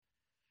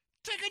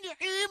Taking your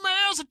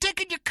emails and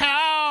taking your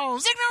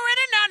calls. Ignorant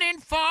and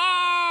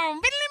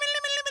uninformed.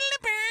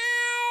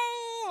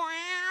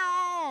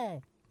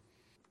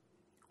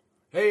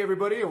 Hey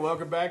everybody, and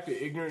welcome back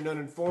to Ignorant and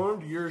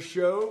Uninformed, your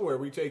show where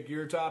we take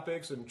your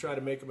topics and try to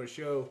make them a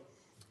show.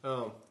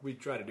 We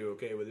try to do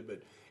okay with it,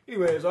 but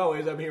anyway, as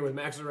always, I'm here with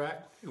Max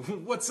Zerac.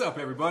 What's up,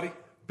 everybody?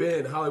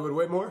 Ben Hollywood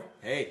Whitmore.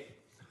 Hey.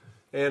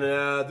 And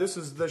this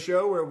is the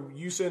show where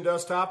you send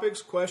us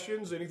topics,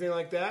 questions, anything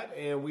like that,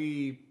 and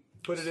we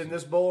put it in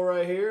this bowl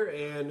right here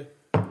and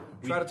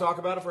try to talk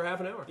about it for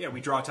half an hour. Yeah,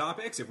 we draw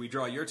topics. If we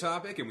draw your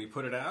topic and we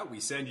put it out, we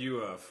send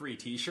you a free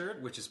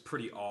t-shirt, which is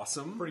pretty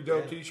awesome. Pretty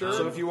dope t-shirt.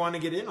 So if you want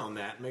to get in on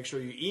that, make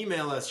sure you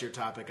email us your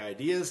topic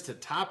ideas to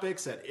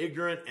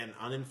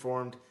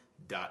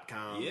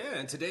topics@ignorantanduninformed.com. Yeah,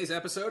 and today's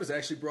episode is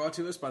actually brought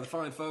to us by the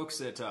fine folks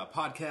at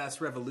Podcast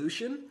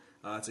Revolution.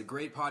 It's a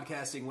great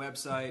podcasting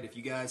website. If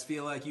you guys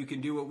feel like you can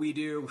do what we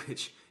do,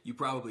 which you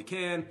probably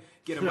can,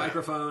 get a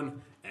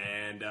microphone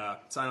and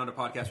sign on to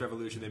Podcast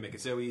Revolution. They make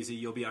it so easy.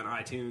 You'll be on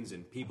iTunes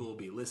and people will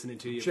be listening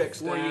to you Check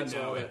before you stats,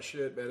 know all it. that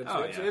shit, man.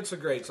 Yeah. It's a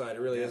great site. It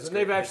really is. it's And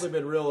they've great. actually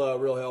been real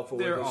helpful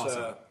They're with us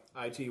awesome.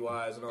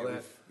 IT-wise and all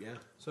that. Yeah.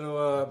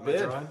 So, Am I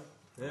Ben. drawing?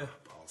 Yeah.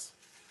 Balls.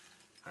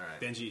 All right.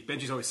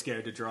 Benji's always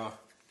scared to draw.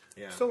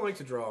 Yeah. Still like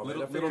to draw,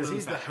 Little- man. little Because known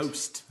he's the fact.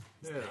 host.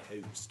 Yeah.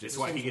 That's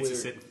why he gets to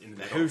weird. sit in the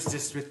The middle.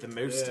 hostess with the Yeah,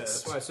 mostest.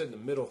 that's why I sit in the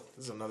middle.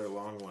 This is another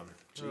long one.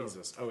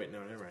 Jesus. Oh, wait, no,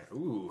 never mind.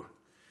 Ooh.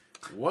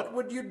 What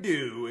would you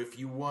do if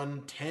you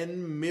won $10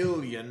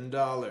 million?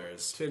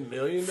 $10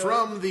 million?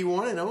 From the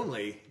one and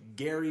only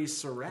Gary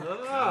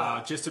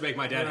Surratt. Just to make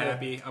my dad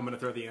happy, I'm going to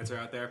throw the answer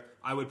out there.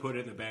 I would put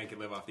it in the bank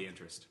and live off the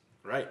interest.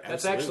 Right.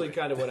 That's absolutely.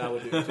 actually kind of what I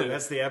would do, too.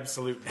 That's the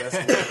absolute best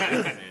way to do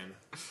it, man.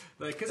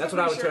 That's what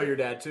I would tell your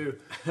dad, too.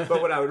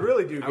 But what I would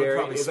really do, would Gary,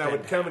 probably is I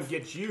would spend come half. and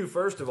get you,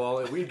 first of all,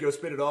 and we'd go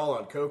spend it all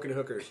on coke and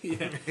hookers.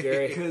 Yeah,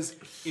 Gary. because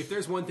if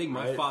there's one thing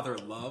my Right. father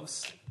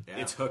loves, Yeah.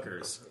 it's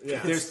hookers. Yeah.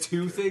 If there's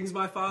two things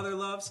my father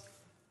loves,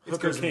 it's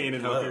Hookers cocaine and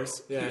and blow.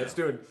 hookers. Yeah, it's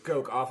doing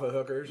coke off of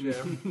hookers, yeah.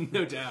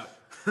 No doubt.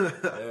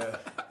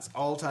 His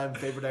all-time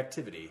favorite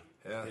activity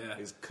Yeah. Yeah.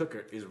 is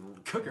Cookers.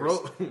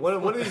 One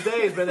of these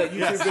days, man, that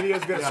YouTube video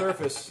is going to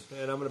surface,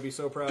 and I'm going to be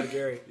so proud of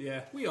Gary.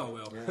 Yeah, we all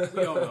will.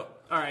 We all will.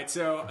 All right,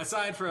 so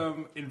aside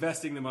from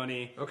investing the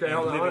money, Okay, and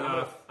hold on. living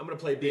I'm off, gonna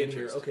play Ben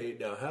here. interest. Okay,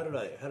 now how did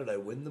I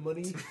win the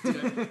money?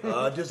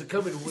 Does it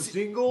come in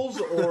singles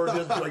or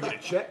do I get a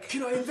check?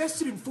 can I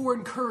invest it in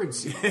foreign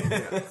currency?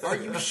 Are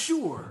you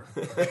sure?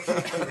 To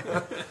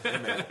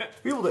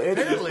be able to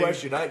answer this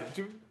question,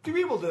 to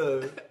be able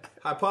to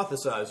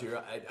hypothesize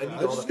here, I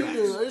need all the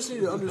facts. I just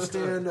need to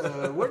understand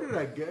where did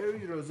I go?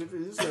 You know,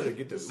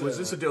 Was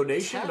this a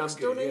donation? tax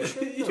I'm getting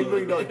donation?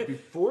 $10 million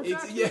before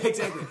tax? Yeah,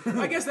 exactly.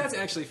 I guess that's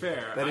actually fair.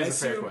 That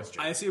is a fair assume- question.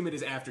 I assume it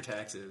is after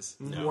taxes.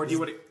 No. Or do you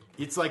want to...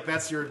 It's like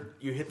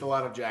you hit the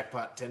lotto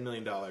jackpot, $10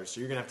 million, so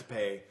you're gonna have to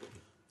pay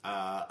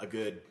a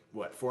good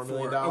 $4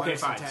 million? Okay, in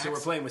fine. tax? So we're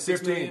playing with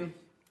 6 million?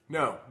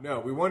 No,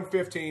 we won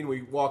 15.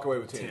 We walk away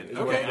with 10. Is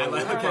what Okay, I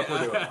like what we're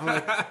doing.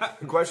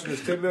 The question is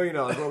 $10 million.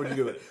 What would you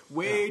do with it?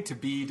 Way to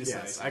be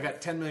decisive. Yes, I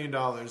got $10 million.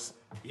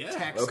 Yeah.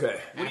 Tax. Okay.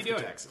 What are you after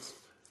doing? Taxes.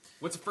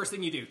 What's the first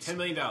thing you do? $10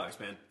 million,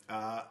 man.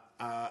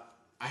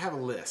 I have a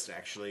list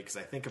actually because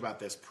I think about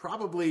this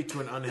probably to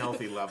an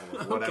unhealthy level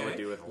of what I would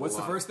do with. What's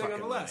the lot first of thing on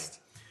the fucking list?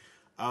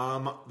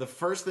 money. The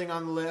first thing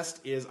on the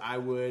list is I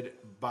would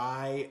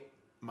buy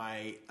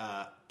my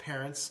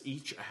parents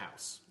each a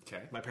house.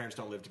 Okay. My parents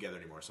don't live together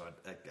anymore, so I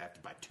have to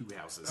buy 2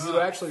 houses.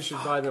 You actually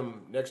should buy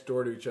them next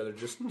door to each other.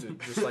 Just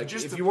like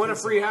Just if to you want a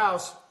piss free them off.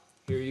 house,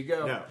 here you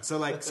go. No, so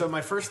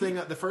my first thing,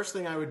 the first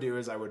thing I would do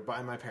is I would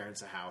buy my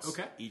parents a house,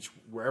 Okay. each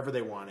wherever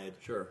they wanted,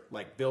 Sure.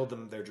 like build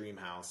them their dream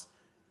house.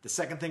 The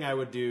second thing I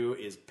would do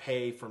is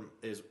pay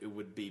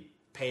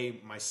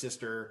my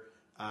sister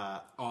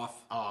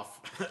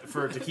Off.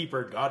 to keep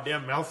her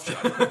goddamn mouth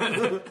shut.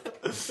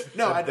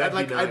 No,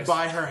 That'd be nice. I'd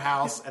buy her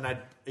house and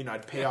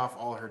I'd pay off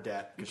all her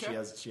debt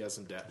because Okay. she has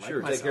some debt. Like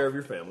Sure, myself. take care of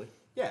your family.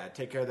 Yeah, I'd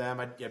take care of them.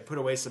 I'd put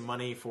away some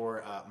money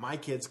for my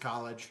kids'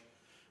 college,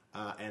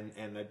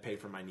 and I'd pay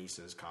for my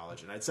niece's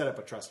college, and I'd set up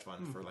a trust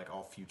fund for like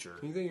all future.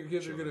 You think your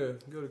kids are gonna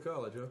go to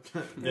college,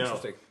 huh? No,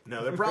 Interesting.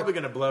 no, they're probably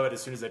going to blow it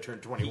as soon as they turn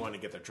 21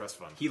 and get their trust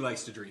fund. He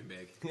likes to dream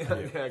big.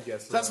 Yeah, I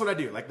guess. So that's what I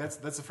do. Like that's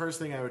the first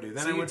thing I would do.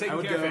 Then So I you're would taking I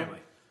would care go, of family.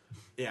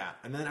 Yeah,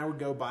 and then I would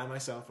go buy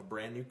myself a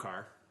brand new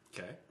car.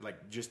 Okay.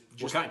 Like just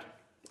What kind?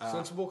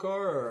 sensible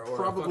car or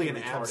probably a an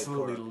fucking retarded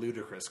absolutely car?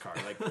 ludicrous car,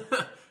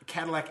 like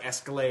Cadillac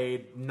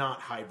Escalade, not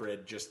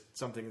hybrid, just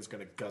something that's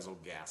going to guzzle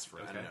gas for.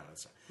 I don't know.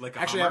 Like a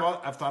Actually, Hummer?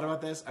 I've thought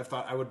about this. I've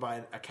thought I would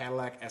buy a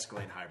Cadillac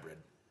Escalade hybrid,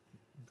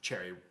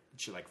 cherry,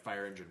 like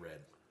fire engine red.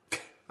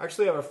 I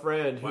actually have a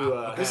friend who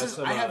has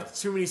some. I have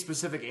too many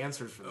specific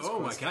answers for this. Oh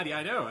my question. god, yeah,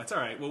 I know. That's all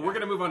right. Well, we're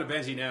going to move on to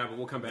Benji now, but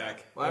we'll come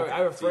back. Well, I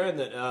have a friend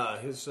that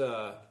his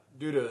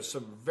due to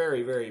some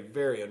very, very,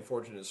 very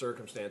unfortunate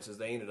circumstances,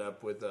 they ended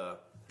up with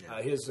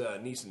his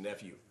niece and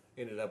nephew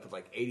ended up with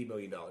like $80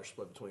 million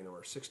split between them,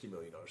 or $60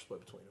 million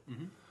split between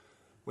them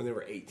when they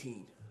were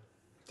 18.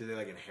 Did they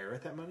like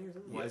inherit that money or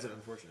something? Why is it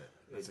unfortunate?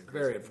 It's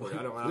very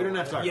unfortunate. We don't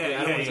have to talk. Yeah, I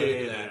don't want to yeah,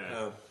 get into yeah,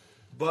 that.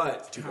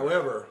 But,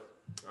 however,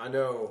 I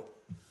know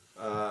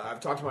I've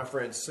talked to my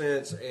friends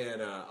since,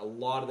 and a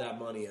lot of that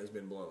money has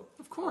been blown.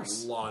 Of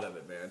course. A lot of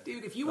it, man.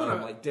 Dude, if you want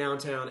to... like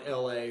downtown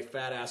L.A.,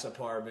 fat-ass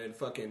apartment,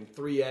 fucking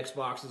 3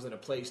 Xboxes and a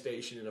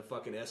PlayStation and a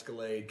fucking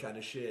Escalade kind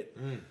of shit.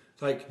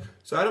 It's like,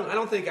 so I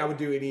don't think I would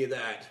do any of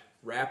that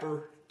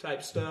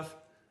rapper-type stuff,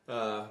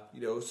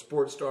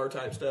 sports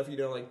star-type stuff,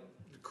 like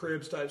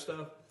Cribs type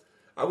stuff.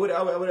 I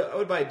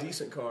would buy a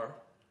decent car,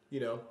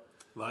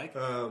 Like?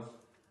 I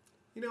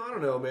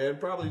don't know, man.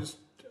 Probably just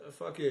a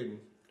fucking...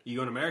 You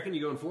going American?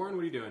 You going foreign?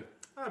 What are you doing?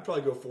 I'd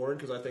probably go foreign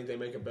because I think they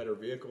make a better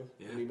vehicle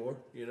anymore.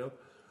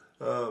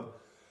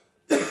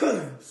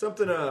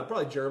 Something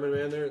probably German,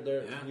 man. They're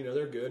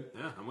they're good.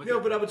 Yeah, I'm with you.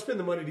 But I would spend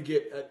the money to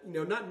get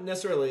not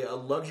necessarily a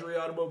luxury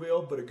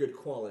automobile, but a good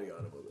quality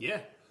automobile. Yeah.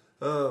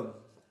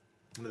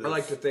 I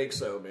like to think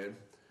so, man.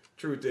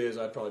 Truth is,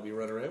 I'd probably be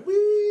running around.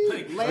 Whee!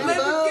 Like,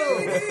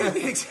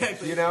 Lamborghini!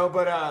 Exactly.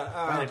 But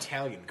an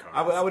Italian car.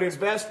 I would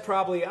invest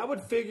probably. I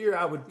would figure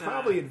I would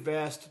probably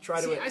invest to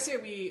try to. I say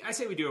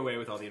we do away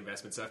with all the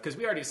investment stuff because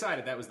we already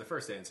decided that was the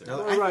first answer.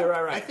 No, right.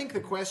 I think the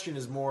question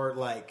is more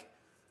like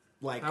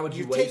how would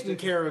you you've waste taken it?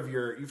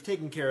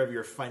 care of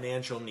your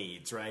financial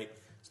needs, right?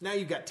 So now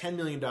you've got $10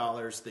 million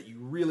that you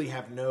really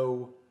have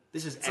no.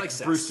 This is It's like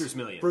excess. Brewster's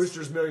Millions.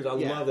 Brewster's Millions. I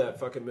Yeah. love that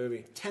fucking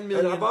movie. 10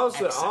 million And I've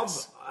also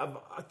excess. I've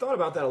thought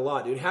about that a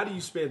lot, dude. How do you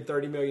spend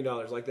 $30 million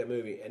like that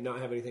movie and not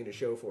have anything to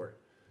show for it?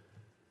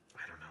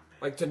 I don't know, man.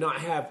 Like to not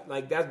have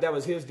like that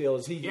was his deal.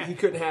 Is he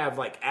couldn't have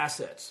like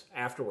assets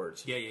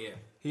afterwards. Yeah.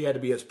 He had to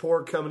be as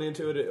poor coming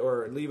into it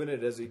or leaving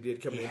it as he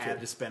did coming He into had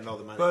it. to spend all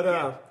the money.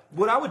 But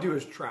what I would do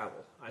is travel.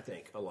 I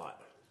think a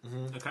lot.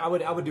 Okay. I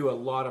would do a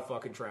lot of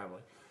fucking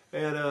traveling,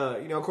 and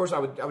of course I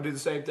would do the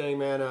same thing,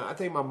 man. I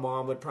think my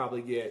mom would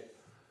probably get.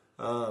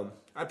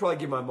 I'd probably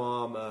give my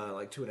mom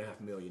like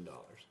 $2.5 million.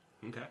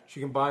 Okay. She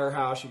can buy her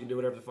house. She can do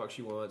whatever the fuck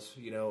she wants.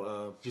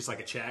 Just like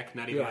a check,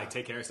 not even Yeah. like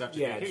take care of stuff. Just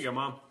Yeah, here you go,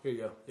 Mom. Here you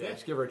go. Yeah, Yeah.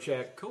 just give her a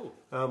check. Cool.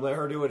 Let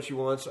her do what she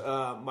wants.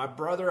 My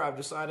brother, I've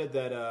decided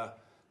that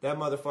that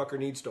motherfucker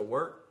needs to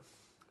work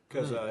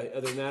because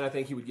other than that, I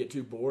think he would get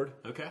too bored.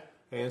 Okay.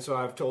 And so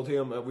I've told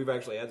him we've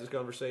actually had this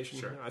conversation.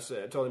 Sure. I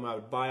told him I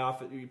would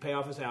pay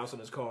off his house and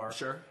his car.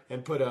 Sure.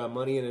 And put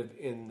money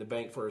in the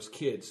bank for his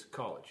kids'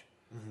 college.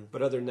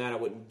 But other than that, I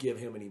wouldn't give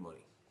him any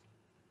money.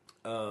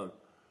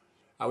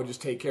 I would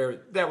just take care of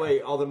it. That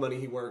way, all the money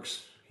he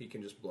works, he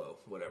can just blow,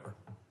 whatever.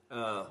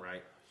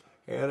 right.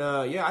 And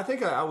I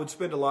think I would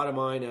spend a lot of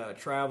mine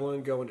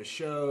traveling, going to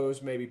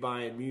shows, maybe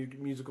buying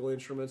musical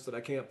instruments that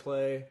I can't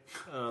play,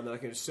 that I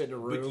can just sit in a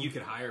room. But you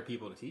could hire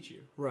people to teach you.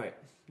 Right.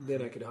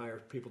 Then I could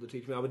hire people to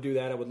teach me. I would do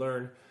that. I would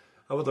learn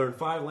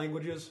 5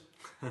 languages,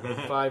 and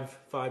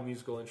five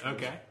musical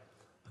instruments.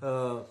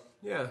 Okay.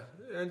 Yeah,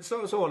 and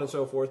so on and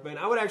so forth, man.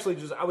 I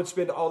would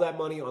spend all that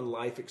money on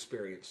life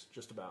experience,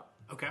 just about.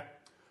 Okay.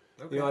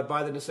 I'd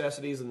buy the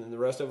necessities, and then the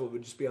rest of it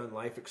would just be on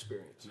life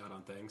experience. Not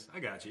on things. I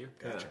got you.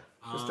 Gotcha.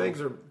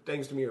 Because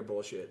things to me are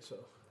bullshit. So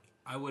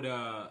I would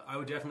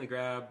definitely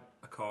grab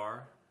a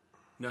car.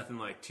 Nothing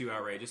like too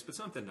outrageous, but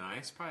something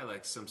nice. Probably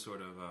like some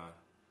sort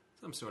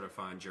of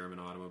fine German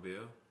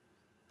automobile,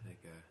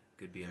 like a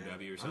good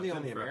BMW or something.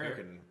 I'm the only for up here.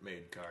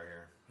 American-made car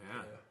here.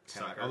 Yeah.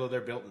 Sucker. Although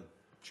they're built in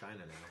China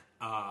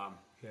now.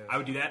 I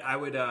would do that. I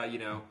would,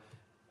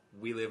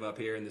 we live up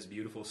here in this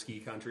beautiful ski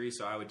country,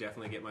 so I would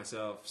definitely get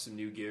myself some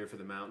new gear for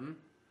the mountain.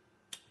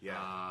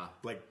 Yeah.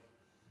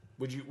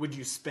 Would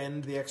you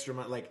spend the extra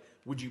money? Like,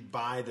 would you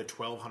buy the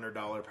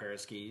 $1,200 pair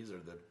of skis or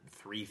the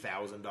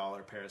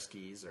 $3,000 pair of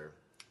skis? Or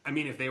I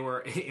mean,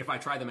 if I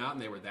tried them out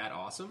and they were that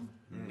awesome,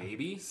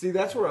 maybe. see,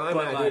 that's where I'm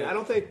But, at, like- dude. I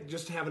don't think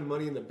just having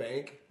money in the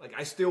bank,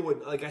 I still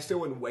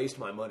wouldn't waste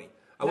my money.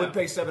 I wouldn't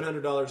pay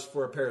 $700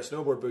 for a pair of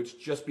snowboard boots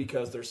just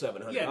because they're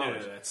 $700. Yeah, no,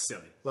 that's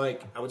silly.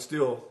 Like, I would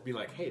still be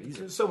like, hey, these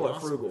are somewhat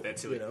awesome. frugal.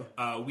 That's silly.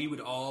 We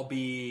would all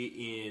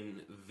be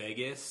in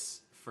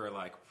Vegas for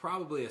like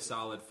probably a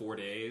solid 4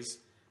 days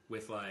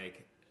with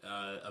like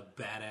a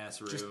badass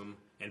room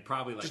and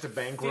probably like just a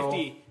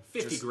bankroll.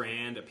 50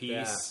 grand a piece.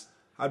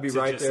 Yeah. I'd be to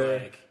right just, there.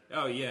 Like,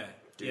 oh yeah,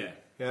 yeah.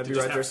 Yeah, I'd To be just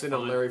right there have sitting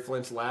on fun. Larry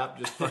Flint's lap,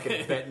 just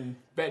fucking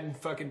betting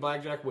fucking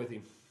blackjack with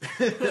him.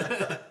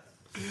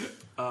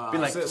 be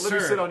like, let me sir,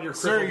 sit on your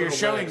sir, crippled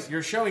little legs."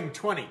 you're showing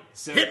 20.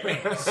 So, hit me.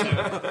 So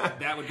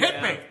that would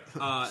hit me.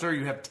 Sir,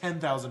 you have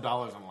 $10,000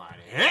 on line.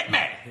 Hit me.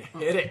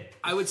 Hit it.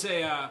 I would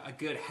say a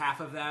good half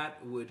of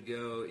that would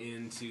go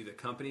into the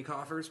company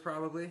coffers,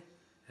 probably,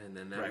 and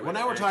then that. Right. would Well,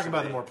 now we're talking about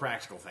the actually- more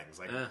practical things,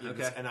 like,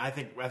 okay. and I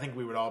think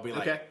we would all be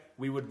like, Okay.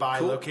 we would buy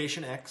Cool.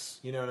 location X.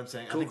 You know what I'm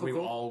saying? I Cool, think cool, we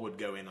cool. all would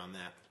go in on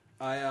that.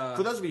 I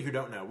For those of you who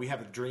don't know, we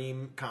have a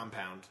dream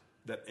compound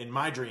that, in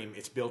my dream,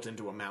 it's built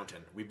into a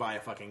mountain. We buy a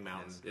fucking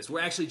mountain. yes, we're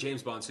actually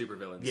James Bond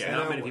supervillains. Yeah.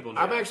 Not many people know.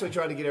 I'm that. actually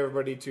trying to get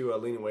everybody to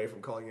lean away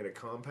from calling it a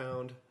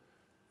compound,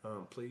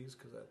 please,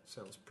 because that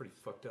sounds pretty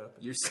fucked up.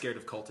 You're scared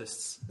of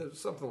cultists.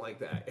 Something like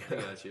that. I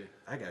got you.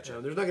 I got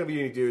you. There's not going to be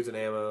any dudes in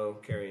ammo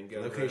carrying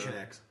guns. Location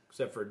around. X.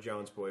 Except for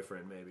John's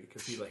boyfriend, maybe,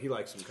 because he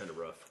likes him kind of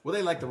rough. Well,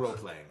 they like the role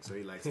playing, so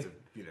he likes to,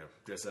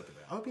 dress up a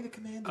bit. I'll be the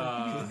commander.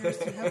 You be the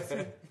nurse who helps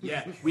me.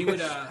 Yeah, we would.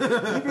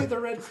 You be the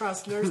Red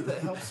Cross nurse that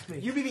helps me.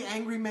 You be the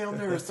angry male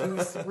nurse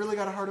who's really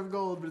got a heart of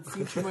gold, but it's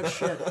seen too much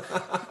shit.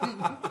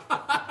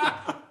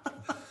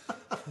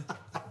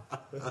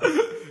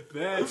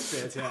 That's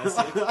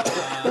fantastic.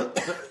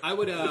 I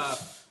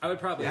would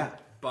probably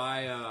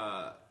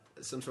buy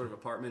some sort of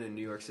apartment in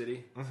New York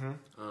City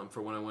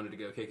for when I wanted to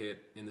go kick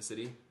it in the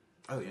city.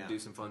 Oh yeah, do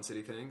some fun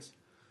city things.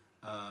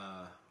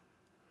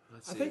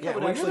 Let's see. I think I I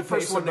would you're actually the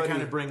first one to somebody...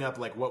 kind of bring up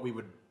like what we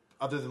would,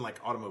 other than like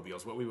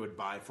automobiles, what we would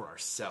buy for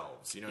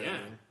ourselves. You know what I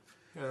mean?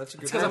 Yeah, that's a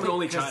good. Because I'm an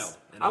only child.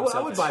 And I I'm would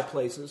selfish. buy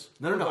places.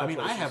 No. I mean,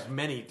 I have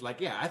many.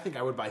 Like, I think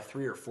I would buy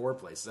 3 or 4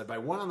 places. I'd buy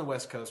one on the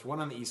West Coast, one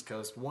on the East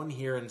Coast, one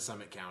here in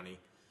Summit County.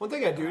 One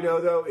thing I do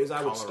know, though, is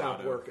I would stop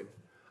Colorado. working.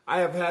 I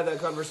have had that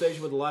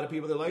conversation with a lot of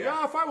people. They're like,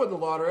 Yeah. if I won the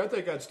lottery, I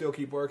think I'd still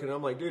keep working.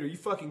 I'm like, dude, are you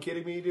fucking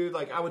kidding me, dude?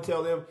 Like, I would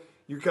tell them,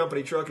 your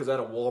company truck is at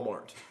a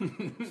Walmart.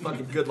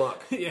 Fucking good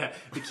luck. Yeah,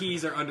 the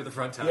keys are under the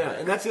front tire. Yeah,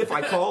 and that's if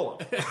I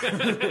call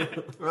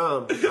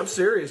them. I'm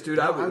serious, dude.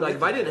 I would, like,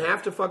 if I didn't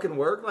have to fucking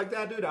work like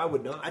that, dude, I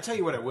would not. I tell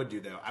you what I would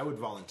do though. I would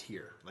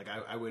volunteer. Like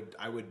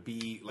I would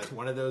be like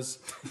one of those.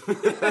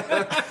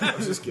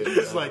 I'm just kidding.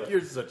 It's like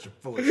you're such a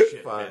full of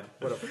shit, Fine. man.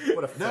 What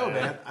a No, fad.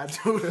 man. I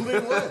totally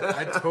would.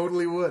 I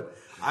totally would.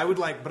 I would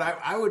like, but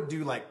I would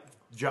do like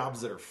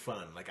jobs that are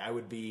fun. Like I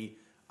would be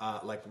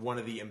like one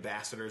of the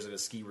ambassadors at a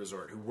ski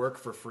resort who work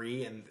for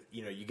free, and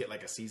you get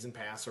like a season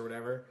pass or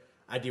whatever.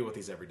 I deal with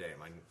these every day at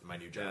my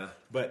new job,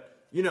 but.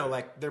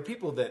 Like, there are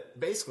people that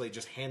basically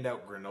just hand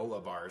out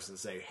granola bars and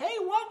say, hey,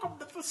 welcome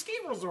to the ski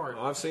resort.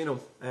 Oh, I've seen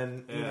them.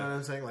 And you know what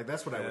I'm saying? Like,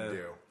 that's what I would do.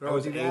 They're I would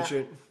always do that.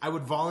 ancient. I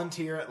would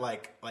volunteer at,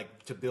 like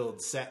to build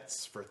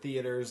sets for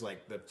theaters.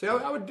 Like, See,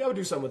 I would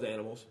do something with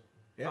animals.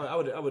 Yeah. I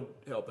would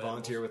help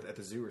volunteer animals. at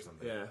the zoo or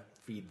something. Yeah.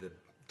 Feed the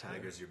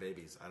tigers your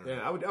babies. I don't know.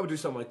 Yeah, I would do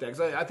something like that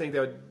because I think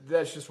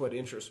that's just what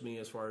interests me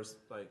as far as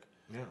like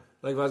if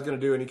I was going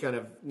to do any kind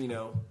of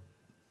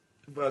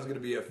if I was going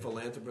to be a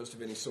philanthropist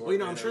of any sort.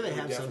 Well, I'm sure they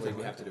have definitely something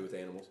have like to do with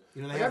animals.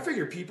 they I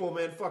figure people,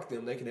 man, fuck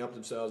them. They can help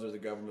themselves, or the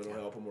government will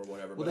help them, or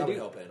whatever. Well, but I they would do.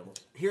 help animals.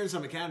 Here in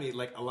Summit County,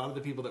 like a lot of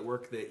the people that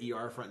work the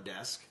ER front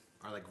desk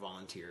are like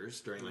volunteers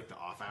during like the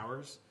off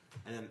hours,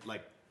 and then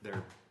like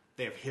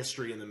they have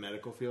history in the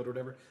medical field or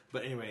whatever.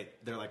 But anyway,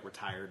 they're like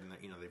retired and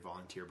they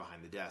volunteer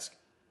behind the desk.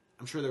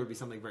 I'm sure there would be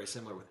something very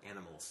similar with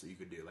animals that you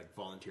could do, like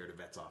volunteer at a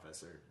vet's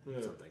office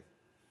or something.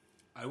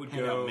 I would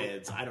Hand go out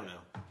meds. I don't know.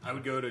 I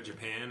would go to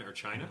Japan or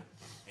China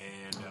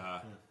and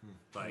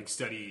like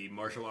study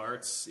martial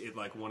arts at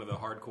like one of the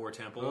hardcore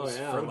temples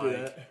I for would do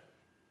like that.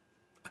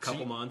 a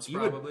couple months You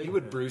probably.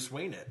 would Bruce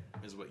Wayne it,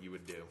 is what you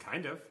would do.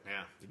 Kind of.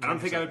 Yeah. I don't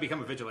think I would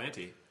become a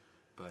vigilante,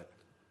 but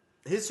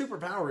His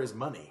superpower is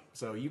money,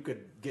 so you could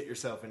get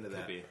yourself into that.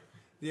 could be.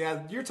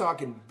 Yeah, you're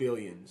talking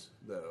billions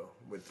though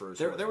with Bruce.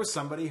 There was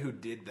somebody who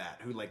did that,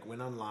 who like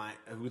went online,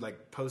 who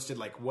like posted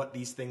like what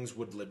these things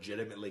would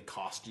legitimately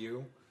cost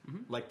you,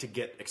 like to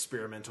get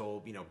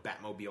experimental,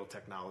 Batmobile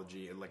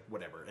technology and like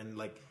whatever, and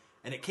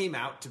it came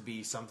out to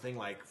be something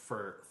like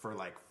for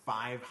like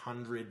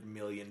 $500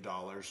 million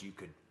you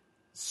could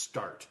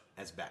start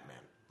as Batman,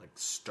 like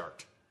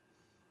start.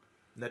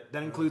 That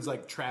includes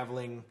like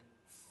traveling,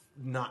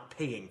 not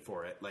paying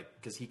for it, like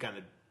because he kind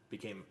of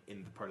became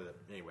in the part of the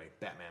anyway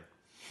Batman.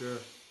 Sure.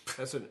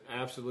 That's an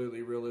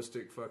absolutely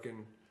realistic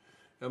fucking.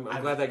 I'm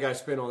glad that guy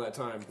spent all that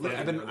time. Look,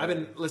 thinking I've on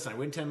been that. listen. I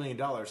win $10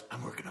 million.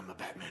 I'm working on my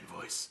Batman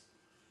voice.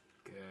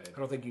 Good. I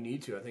don't think you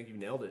need to. I think you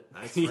nailed it.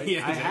 Right? Yeah, I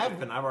exactly. have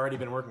been. I've already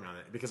been working on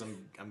it because I'm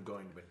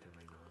going to win $10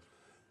 million.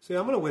 See,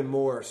 I'm going to win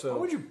more. So,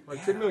 What would you- like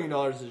 $10 million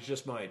is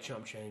just my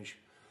chump change.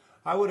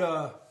 I would.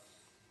 I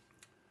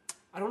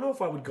don't know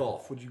if I would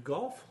golf. Would you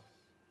golf?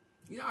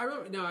 Yeah,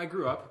 I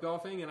grew up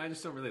golfing and I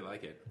just don't really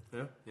like it.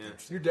 Yeah. Yeah.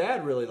 Your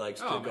dad really likes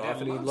to Oh, my golf, dad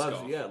and he loves loves.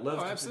 golf. Yeah,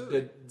 loves. Oh, to-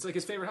 absolutely. It's like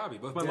his favorite hobby.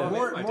 Both my mom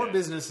and my More dad.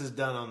 business is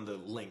done on the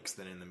links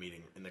than in the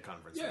meeting in the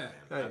conference. Yeah.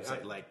 room,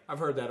 man. I've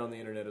heard that on the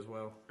internet as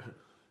well.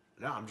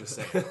 No, I'm just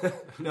saying.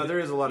 No, there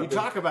is a lot of. You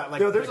talk about, like,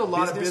 no, there's like a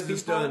lot of business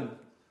business people? done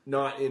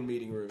not in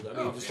meeting rooms. I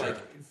mean, Oh, just sure.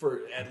 like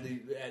for at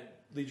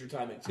leisure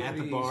time activities,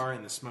 At the bar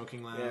in the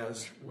smoking lounge.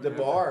 Yeah, the whatever.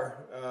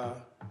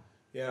 bar.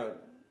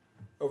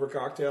 Over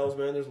cocktails,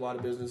 man. There's a lot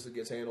of business that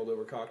gets handled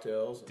over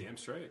cocktails. Damn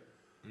straight.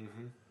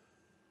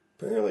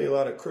 Apparently, a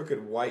lot of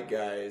crooked white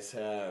guys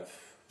have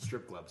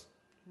Strip clubs.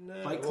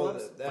 Fight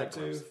clubs? That Fight too.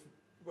 clubs.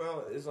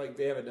 Well, it's like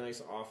they have a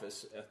nice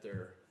office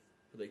where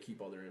they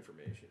keep all their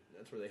information.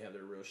 That's where they have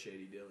their real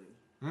shady dealings.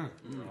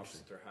 Their office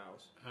at their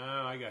house.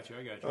 Oh, I got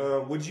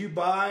you. Would you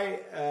buy?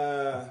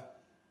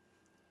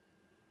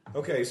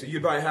 Okay, so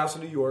you'd buy a house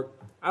in New York.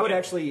 I would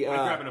actually. I'd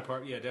grab an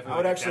apartment. Yeah, definitely. I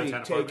would like a actually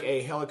downtown take apartment.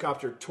 a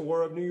helicopter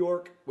tour of New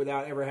York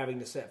without ever having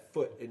to set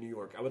foot in New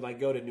York. I would like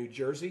go to New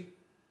Jersey,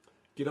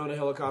 get on a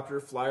helicopter,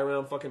 fly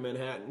around fucking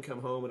Manhattan,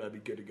 come home, and I'd be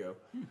good to go.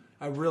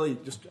 I really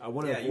I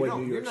want to Yeah, avoid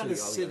New you're York not City. a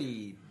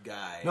city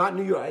guy. Not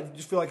New York. I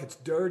just feel like it's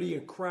dirty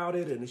and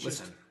crowded, and it's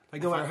Listen, just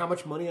Like, no matter how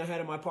much money I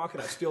had in my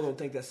pocket, I still don't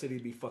think that city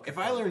would be fucking If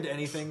I learned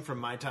anything from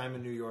my time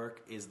in New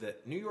York, is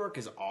that New York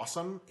is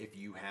awesome if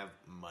you have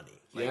money.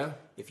 Like, Yeah.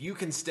 If you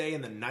can stay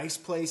in the nice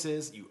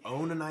places, you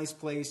own a nice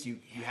place, you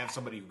have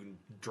somebody who can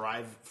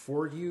drive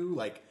for you,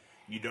 like,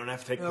 you don't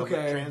have to take public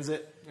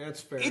transit.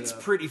 That's fair It's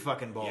enough. pretty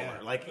fucking baller.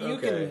 Yeah. Like,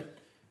 Okay.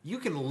 you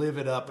can live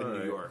it up in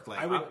New York. Like,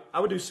 I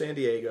would do San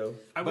Diego.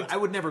 I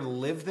would never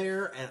live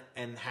there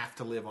and have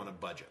to live on a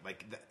budget.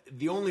 Like,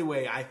 the only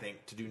way I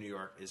think to do New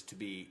York is to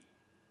be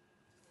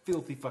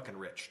filthy fucking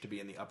rich, to be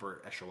in the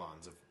upper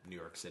echelons of New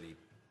York City.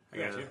 I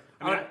got you.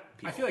 I mean,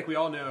 I feel like we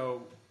all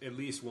know at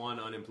least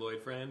one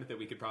unemployed friend that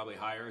we could probably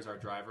hire as our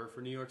driver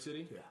for New York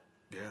City. Yeah.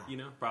 Yeah. You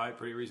know, probably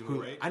pretty reasonable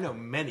rate. I know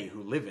many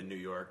who live in New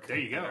York. There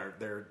you go.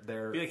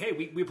 They're Be like,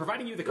 hey, we're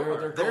providing you the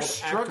car. they're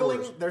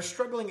struggling. They're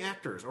struggling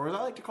actors, or as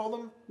I like to call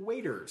them,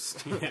 waiters.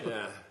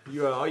 Yeah.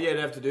 You all you'd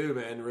have to do,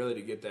 man, really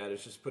to get that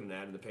is just put an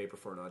ad in the paper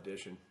for an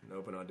audition, an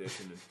open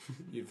audition, and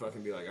you'd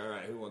fucking be like, all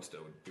right, who wants to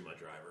be my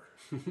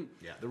driver?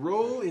 Yeah. The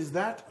role is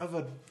that of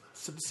a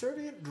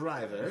subservient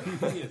driver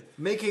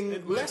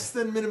making less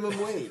than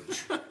minimum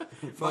wage.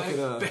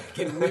 Fucking Back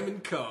in women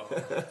call.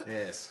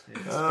 Yes.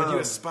 But you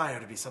aspire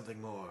to be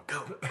something more.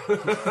 Go.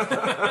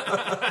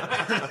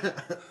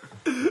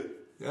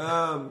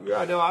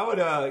 Yeah, no, I would,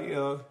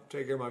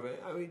 take care of my.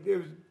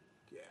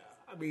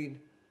 I mean,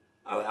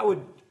 I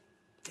would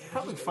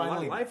Probably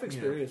finally life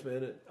experience,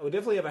 man. I would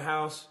definitely have a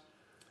house.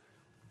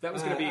 That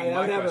was going to be I my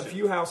would have question. a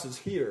few houses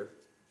here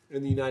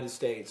in the United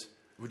States.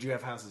 Would you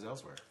have houses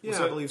elsewhere? Yeah,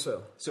 So- I believe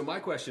so. So my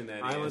question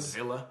then Island. is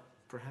Villa,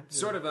 perhaps.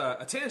 sort of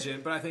a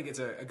tangent, but I think it's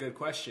a good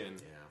question.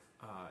 Yeah.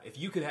 If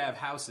you could have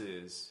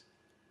houses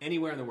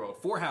anywhere in the world,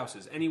 4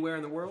 houses anywhere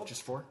in the world,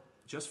 Just 4?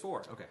 just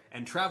 4, Okay.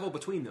 and travel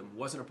between them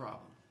wasn't a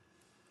problem,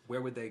 where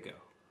would they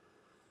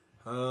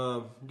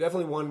go?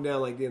 Definitely one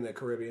down like in the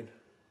Caribbean.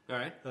 All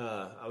right,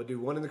 I would do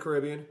one in the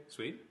Caribbean.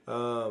 sweet.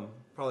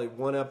 Probably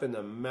one up in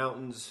the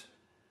mountains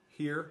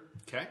here.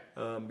 Okay,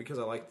 Because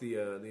I like the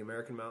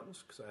American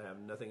mountains because I have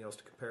nothing else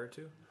to compare it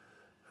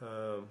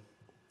to.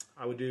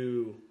 I would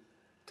do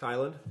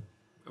Thailand.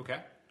 okay.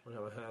 I would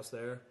have a house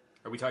there.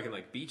 Are we talking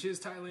like beaches,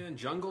 Thailand,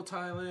 jungle,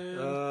 Thailand?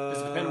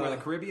 Does it depend on where the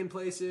Caribbean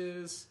place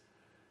is?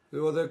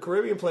 Well, the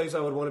Caribbean place I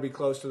would want to be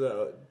close to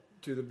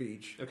the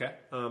beach. Okay,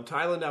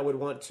 Thailand I would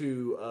want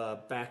to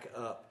back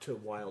up to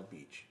wild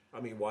beach. I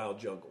mean wild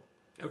jungle,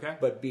 okay,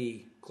 but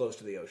be close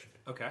to the ocean.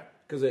 okay,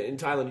 Because in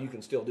Thailand you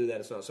can still do that.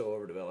 It's not so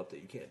overdeveloped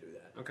that you can't do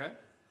that. okay,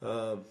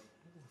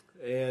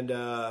 And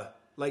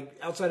like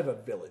outside of a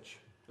village.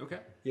 okay.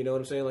 You know what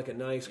I'm saying? Like a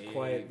nice,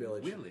 quiet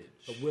village. Village.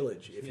 A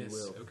village, if Yes, you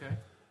will. okay.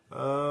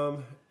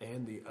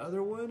 And the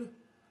other one,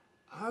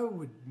 I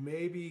would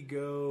maybe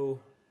go.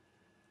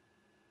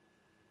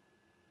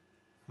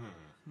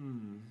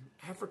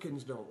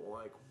 Africans don't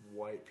like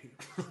white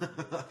people.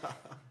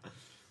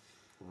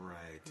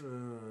 Right.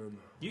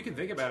 You can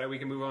think about it. We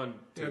can move on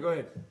to Yeah, go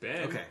ahead.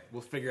 Ben. Okay,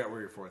 we'll figure out where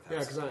your 4th house Yeah,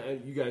 is.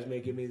 because you guys may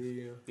give me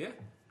the. Yeah.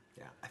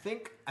 Yeah, I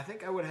think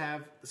I would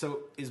have.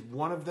 So, is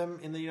one of them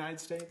in the United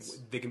States?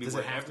 They can be Does it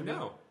wherever. have to be?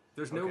 No.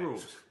 There's no Okay.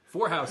 rules.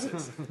 4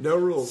 houses. No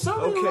rules. So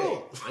many okay.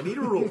 rules. I need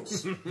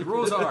rules. The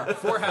rules are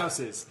 4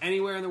 houses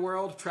anywhere in the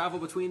world. Travel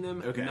between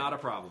them. Okay. Not a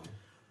problem.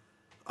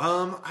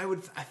 I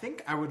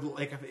think I would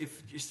like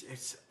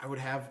I'd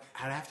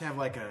have to have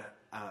like a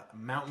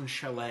mountain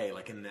chalet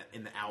like in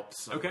the Alps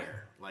somewhere. Okay.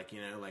 Like,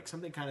 like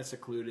something kind of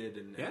secluded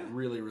and Yeah.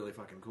 really, really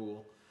fucking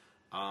cool.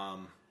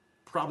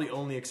 Probably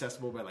only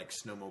accessible by like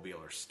snowmobile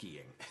or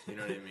skiing. You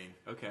know what I mean?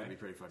 Okay. That'd be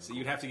pretty fucking So cool.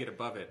 you'd have to get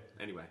above it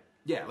anyway.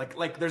 Yeah,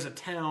 like there's a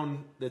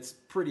town that's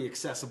pretty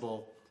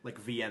accessible, like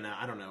Vienna.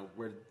 I don't know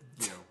where,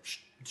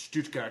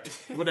 Stuttgart,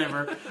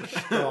 whatever,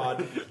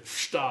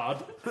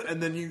 Stad,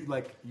 and then you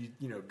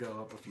go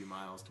up a few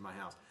miles to my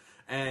house,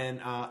 and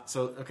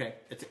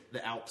it's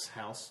the Alps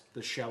house,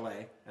 the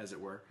chalet, as it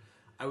were.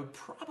 I would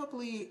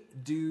probably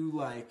do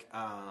like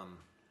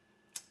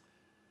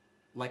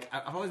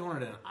I've always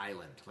wanted an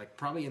island, like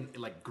probably in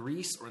like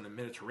Greece or in the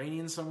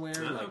Mediterranean somewhere,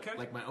 okay.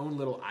 like my own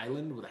little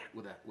island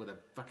with a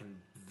fucking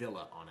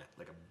villa on it,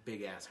 like a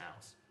big ass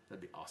house.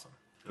 That'd be awesome.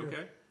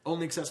 Okay.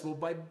 Only accessible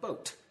by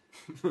boat.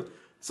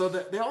 So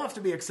they all have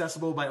to be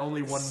accessible by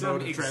only one Some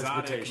mode of exotic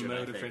transportation. mode I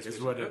of think, transportation.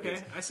 is what it Okay.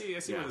 is. I see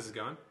Yeah. where this is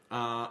going.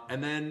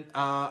 And then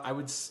I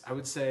would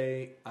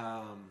say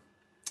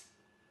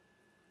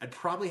I'd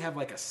probably have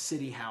like a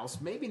city house,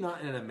 maybe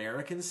not in an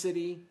American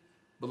city,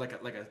 but like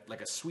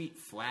a sweet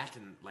flat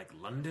in like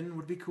London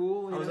would be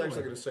cool. I was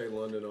actually going to say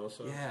London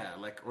also.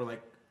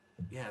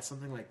 Yeah,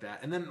 something like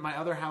that. And then my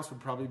other house would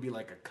probably be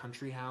like a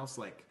country house,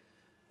 like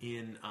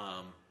in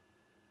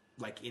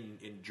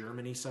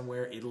Germany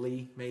somewhere,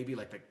 Italy maybe,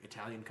 like the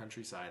Italian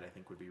countryside. I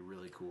think would be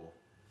really cool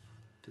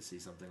to see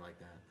something like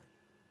that.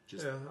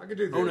 Just Yeah, I could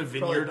do that. own a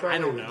vineyard. I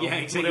don't know. Yeah,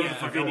 exactly. Whatever the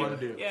fuck I want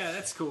to do. Yeah,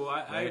 that's cool.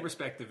 I Right?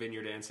 respect the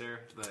vineyard answer.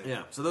 Like,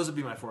 Yeah. So those would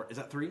be my 4. Is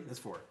that 3? That's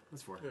 4.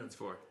 That's 4. That's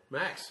 4.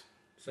 Max,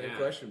 same Yeah.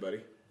 question,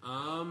 buddy.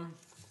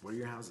 What are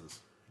your houses?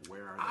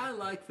 Where are they? I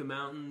like the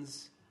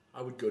mountains.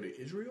 I would go to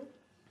Israel.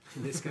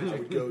 In this I country.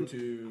 would go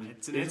to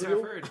It's an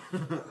Israel. answer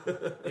I've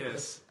heard.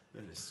 Yes.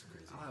 That is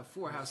crazy. I'll have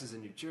 4 houses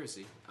in New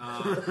Jersey.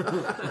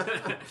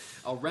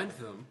 I'll rent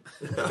them.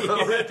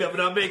 I'll rent them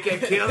and I'll make a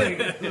killing.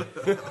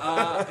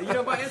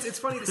 My answer, it's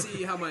funny to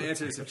see how my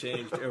answers have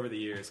changed over the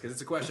years because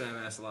it's a question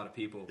I've asked a lot of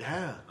people.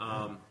 Yeah.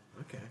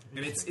 Okay.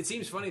 And it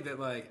seems funny that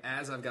like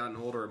as I've gotten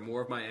older,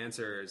 more of my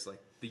answers like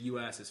the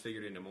U.S. has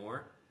figured into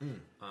more.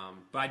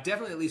 But I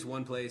definitely at least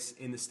one place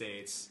in the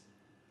States.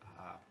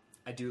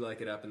 I do like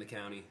it up in the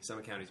county.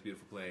 Summit County's a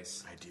beautiful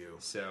place. I do.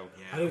 So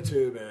I do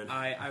too, man.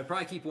 I would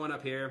probably keep one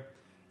up here.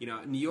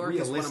 New York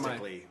is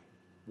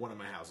one of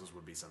my houses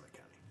would be Summit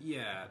County.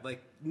 Yeah,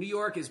 like New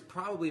York is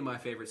probably my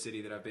favorite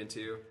city that I've been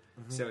to.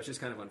 So it's just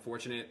kind of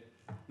unfortunate,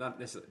 not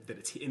necessarily that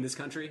it's in this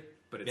country,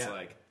 but it's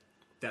like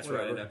that's where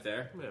I ended up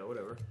there. Yeah,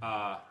 whatever.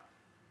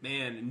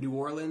 Man, New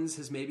Orleans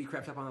has maybe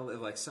crept up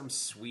on like some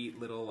sweet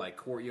little like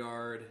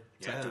courtyard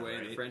tucked away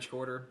in the French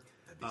Quarter.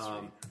 That'd be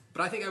sweet.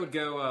 But I think I would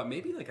go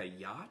maybe like a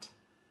yacht.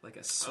 Like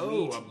a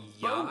sweet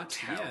yacht,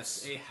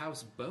 house. yes, a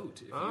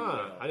houseboat. If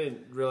I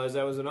didn't realize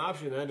that was an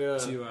option. I would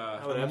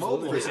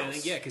absolutely.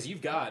 Yeah, because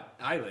you've got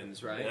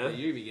islands, right? Yeah. That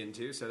you'd be getting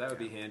to, so that would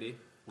be handy.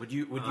 Would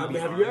you?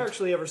 Have you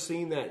actually ever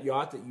seen that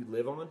yacht that you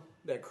live on?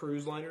 That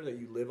cruise liner that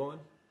you live on?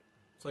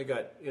 It's like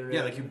got internet.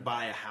 Yeah, like you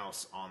buy a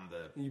house on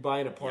the. You buy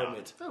an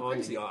apartment on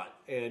crazy. the yacht,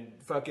 and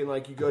fucking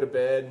like you go to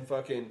bed and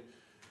fucking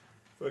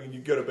you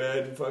go to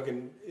bed and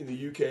fucking in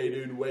the UK,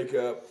 dude, and wake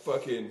up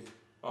fucking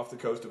off the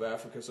coast of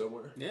Africa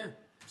somewhere. Yeah.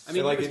 I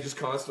mean, it just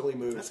constantly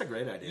moves. That's a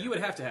great idea. You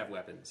would have to have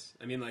weapons.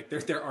 I mean, like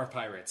there are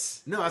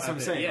pirates. No, that's what I'm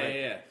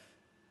saying.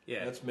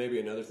 Yeah. That's maybe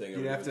another thing.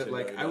 You'd have to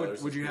like.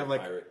 Would you have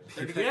like?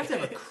 You'd have to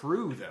have a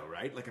crew though,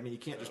 right? Like, I mean, you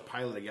can't just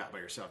pilot a yacht by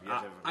yourself. You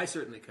have to have I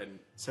certainly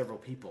couldn't. several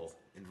people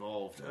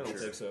involved. I don't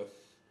think so.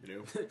 You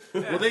know?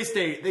 Well, they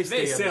stay. They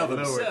sail on the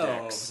lower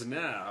themselves decks.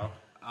 now.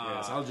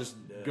 Yes, I'll just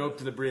go up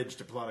to the bridge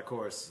to plot a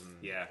course.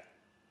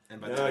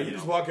 And by the time you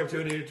just walk up to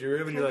an empty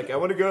room and you're like, I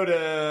want to go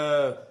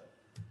to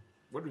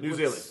New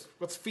Zealand.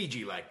 What's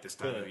Fiji like this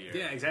time of year?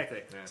 Yeah,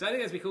 exactly. Yeah. So I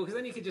think that'd be cool because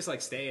then you could just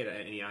like stay at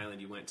any island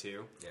you went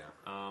to.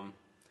 Yeah.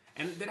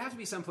 And there'd have to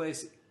be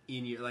someplace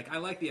in your like. I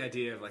like the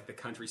idea of like the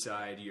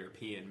countryside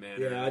European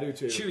manner. Yeah, I do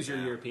too. Choose your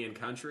European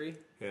country.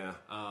 Yeah.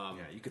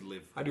 You could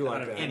live. I do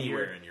like that.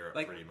 Anywhere in Europe,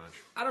 like, pretty much.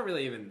 I don't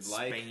really even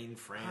like Spain,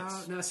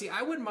 France. No, see,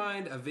 I wouldn't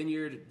mind a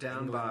vineyard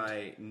down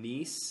by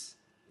Nice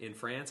in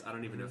France. I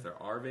don't even know if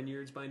there are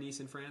vineyards by Nice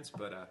in France,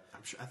 but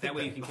I'm sure, that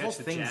way you can catch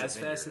the jazz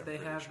fest that they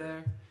have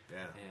there. Yeah.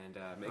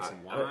 And make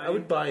some wine. I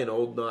would buy an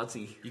old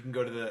Nazi You can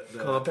go to the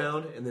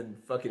compound and then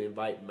fucking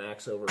invite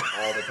Max over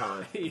all the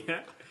time.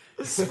 Yeah.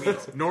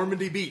 sweet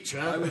Normandy Beach,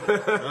 huh?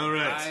 All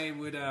right.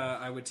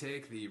 I would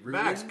take the ruins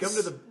Max, come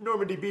to the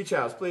Normandy Beach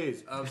House,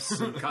 please. of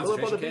some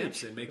concentration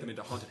camps and make them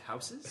into haunted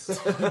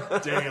houses.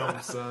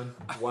 Damn, son.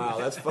 Wow,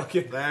 that's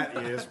fucking. That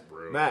is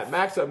brutal.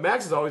 Max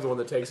is always the one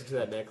that takes it to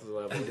that next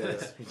level. He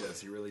does. He does.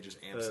 He really just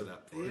amps it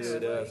up for us. Yeah, it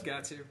does. You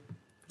got to.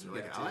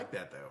 I like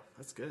that though.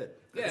 That's good.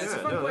 Yeah, it's a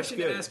Yeah, fun no, question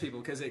that's to good. ask people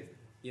because it's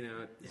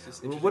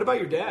just Well, what about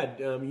your dad?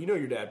 You know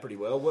your dad pretty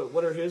well.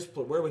 What are his?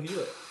 Where would he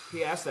live?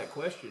 He asked that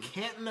question.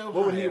 Canton,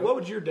 Ohio. What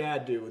would your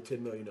dad do with $10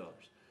 million?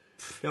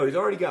 No, he's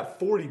already got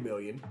 $40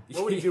 million.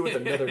 What would he do with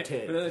another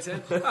 10? Another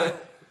 10?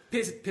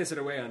 Piss it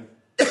away on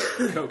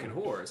coke and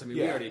whores. I mean,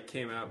 we already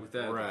came out with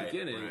that at the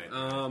beginning.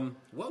 Right.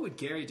 What would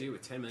Gary do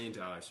with $10 million?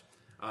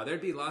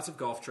 There'd be lots of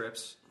golf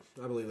trips.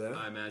 I believe that.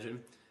 I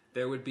imagine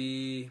there would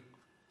be.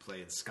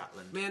 Play in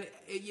Scotland. Man,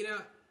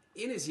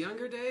 in his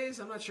younger days,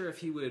 I'm not sure if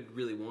he would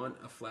really want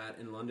a flat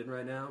in London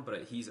right now,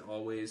 but he's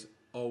always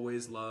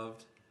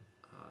loved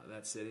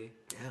that city.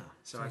 Yeah.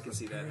 So I can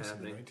see that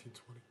happening.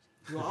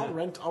 Well,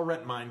 I'll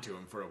rent mine to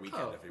him for a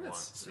weekend if he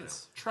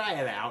wants. Try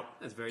it out.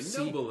 That's very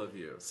noble of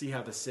you. See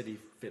how the city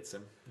fits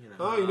him.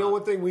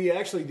 One thing we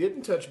actually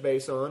didn't touch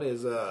base on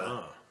is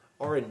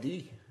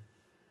R&D.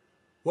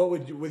 What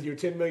would with your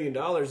 $10 million?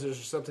 Is there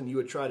something you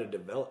would try to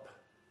develop,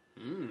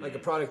 like a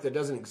product that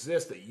doesn't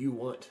exist that you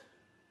want?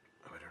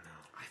 Oh,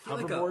 I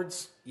don't know.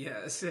 Hoverboards?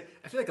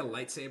 I feel like a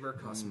lightsaber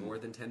costs more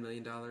than $10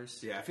 million.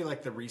 Yeah, I feel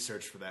like the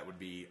research for that would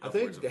be. I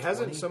think upwards of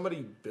hasn't 20.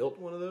 somebody built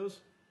one of those?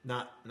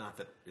 Not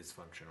that it's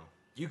functional.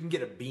 You can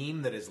get a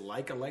beam that is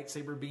like a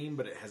lightsaber beam,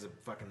 but it has a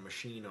fucking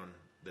machine on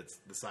that's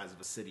the size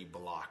of a city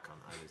block on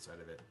either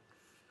side of it.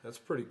 That's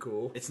pretty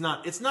cool. It's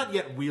not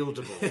yet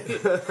wieldable.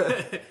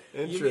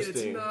 Interesting. You mean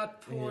it's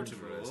not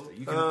portable?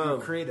 You can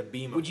create a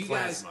beam Would of you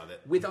guys, plasma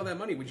that. with all that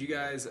money, would you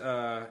guys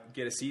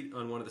get a seat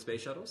on one of the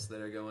space shuttles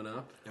that are going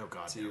up? Oh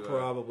God, to,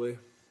 Probably.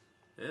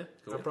 Yeah,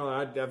 cool.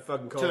 I'd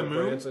fucking call To it the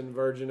moon? Branson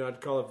Virgin.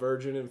 I'd call it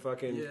Virgin and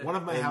fucking. Yeah. One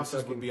of my and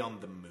houses fucking- would be on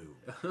the moon.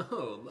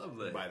 Oh,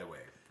 lovely. By the way,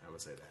 I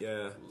would say that.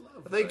 Yeah,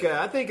 Lovely.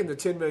 I think in the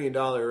 $10 million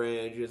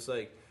range, it's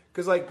like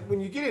because like when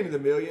you get into the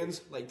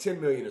millions, like 10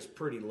 million is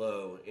pretty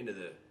low into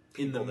the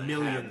people that have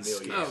millions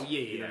millions. Oh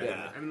yeah.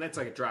 Yeah. I mean, that's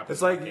like a drop.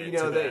 It's in the like, bucket you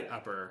know, to they- that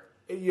upper.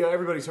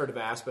 Everybody's heard of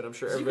Aspen. I'm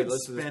sure So you everybody could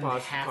listening to this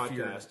spend half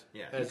your- podcast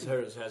yeah,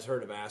 has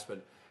heard of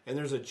Aspen. And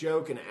there's a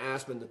joke in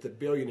Aspen that the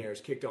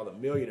billionaires kicked all the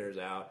millionaires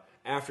out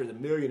after the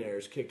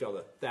millionaires kicked all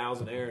the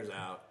thousandaires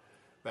out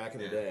back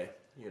in the day.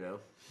 You know,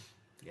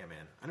 Yeah,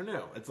 man. I don't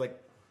know. It's like,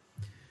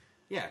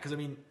 yeah, because I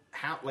mean,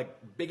 how like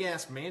big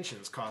ass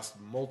mansions cost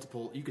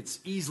multiple. You could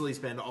easily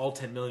spend all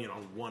 $10 million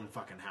on one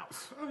fucking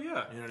house. Oh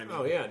yeah. You know what I mean?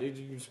 Oh yeah, dude,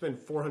 you can spend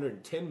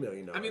 $410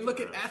 million. I mean, look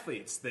at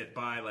athletes that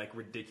buy like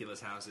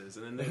ridiculous houses,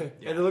 and then they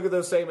And then look at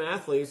those same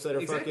athletes that are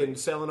Exactly. fucking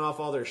selling off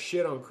all their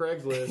shit on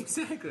Craigslist.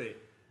 exactly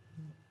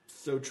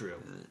So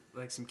true.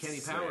 like some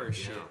Kenny Powers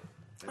shit.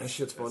 That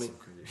shit's funny.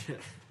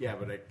 Yeah,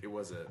 but it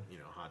was a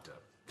hot tub.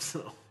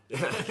 So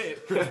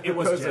It was It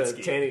was jet a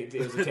ski. tanning, it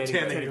was a tanning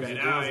Tanning bed.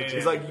 bed. Oh, yeah, He's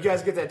yeah. like, you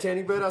guys get that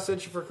tanning bed I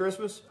sent you for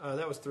Christmas?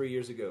 That was 3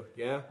 years ago.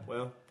 Yeah,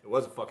 well, it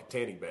was a fucking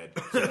tanning bed.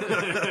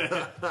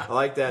 I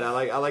like that.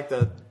 I like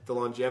the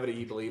longevity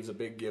he believes a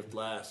big gift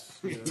lasts.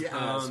 You know?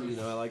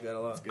 Yeah. I like that a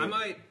lot.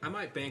 I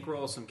might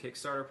bankroll some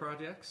Kickstarter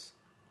projects.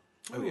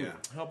 Oh yeah.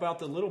 Help out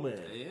the little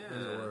man.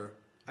 Yeah.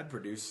 I'd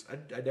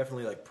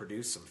definitely like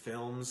produce some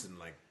films and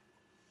like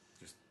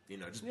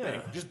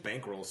just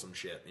bankroll some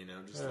shit.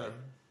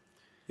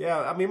 Yeah,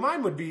 I mean,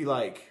 mine would be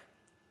like,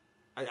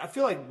 I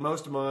feel like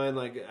most of mine,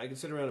 like, I can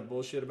sit around and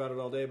bullshit about it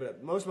all day,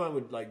 but most of mine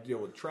would, like, deal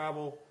with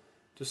travel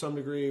to some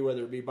degree,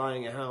 whether it be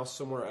buying a house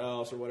somewhere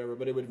else or whatever,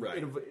 but it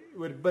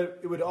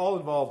would all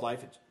involve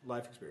life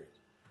experience.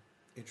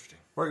 Interesting.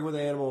 Working with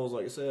animals,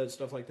 like I said,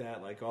 stuff like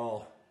that, like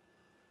all,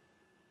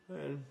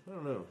 man, I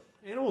don't know.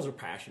 Animals are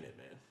passionate,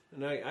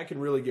 man, and I can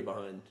really get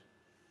behind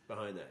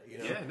that, you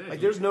know? Yeah, no,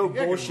 like, there's no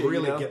I bullshit, can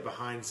really you know? get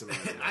behind some.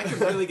 I can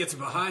really get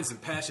behind some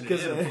passionate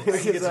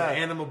animals. Get some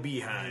animal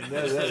behind.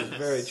 That is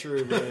very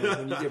true, man.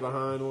 When you get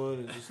behind one,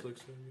 it just looks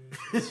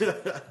so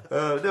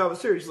good. No, but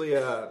seriously,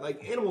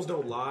 like, animals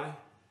don't lie.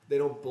 They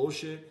don't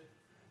bullshit.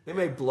 They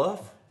may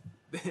bluff.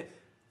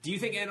 Do you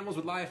think animals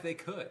would lie if they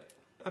could?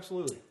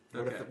 Absolutely.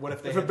 What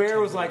if they If a had bear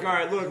 10 was like,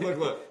 million? all right,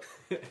 look.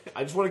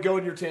 I just want to go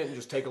in your tent and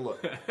just take a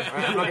look. All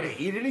right, I'm not going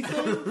to eat anything.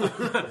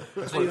 I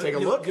just want to take a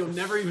look. You'll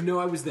never even know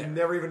I was there.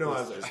 Never even know I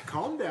was there.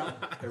 Calm down.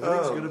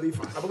 Everything's gonna be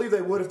fine. I believe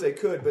they would if they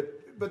could,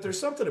 but there's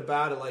something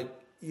about it, like,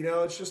 you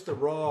know, it's just the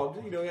raw.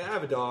 You know, I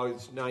have a dog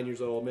that's 9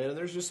 years old, man, and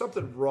there's just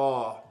something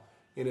raw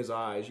in his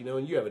eyes, you know.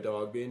 And you have a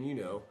dog, Ben, you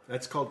know.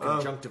 That's called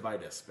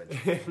conjunctivitis.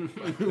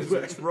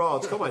 Benji. It's raw.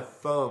 It's called my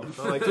thumb.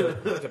 I like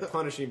to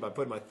punish him by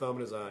putting my thumb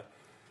in his eye.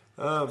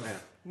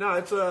 No,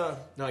 it's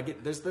No, I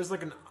get. There's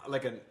like an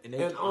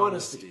innate an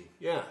honesty.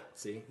 Yeah.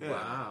 See, Yeah.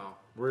 Wow.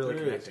 we're really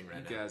There connecting You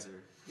right now. guys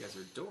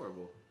are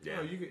adorable. Yeah.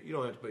 No, you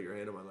don't have to put your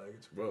hand on my leg.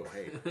 It's Whoa,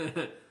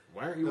 hey.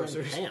 Why aren't you wearing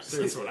seriously, pants?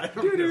 seriously. That's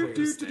what I don't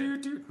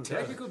understand.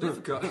 Technical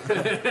difficulty.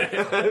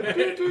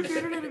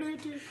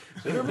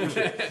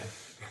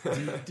 I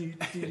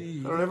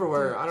don't ever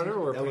wear pants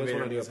when Elevator I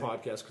do a music.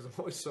 podcast because I'm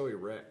always so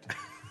erect.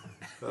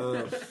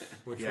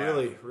 Which Yeah.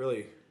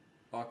 really,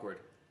 Awkward.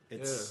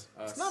 It's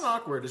not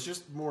awkward. It's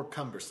just more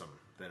cumbersome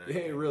than yeah,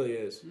 it really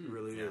is. It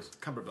really yeah. is.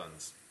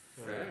 Cumberbuns.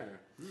 Fair.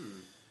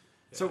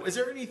 So, is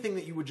there anything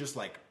that you would just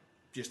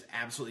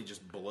absolutely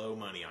just blow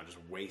money on, just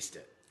waste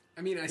it?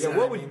 I mean, I Yeah, said,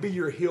 what would be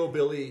your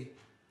hillbilly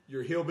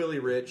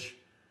rich,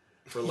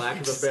 for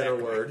lack of a better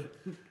Exactly. word?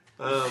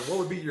 What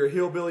would be your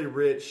hillbilly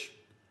rich,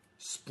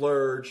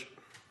 splurge,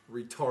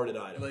 retarded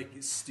item? like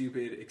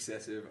stupid,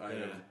 excessive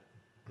item?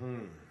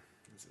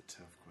 That's a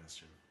tough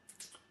question.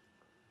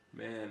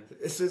 Man,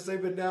 Since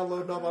they've been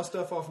downloading all my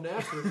stuff off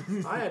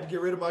Napster, I had to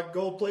get rid of my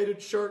gold-plated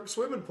shark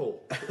swimming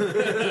pool.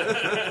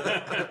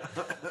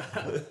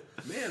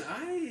 man,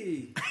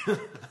 I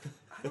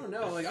don't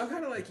know. Like, I'm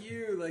kind of like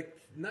you. Like,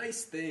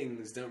 nice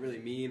things don't really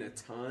mean a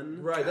ton.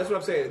 Right, that's what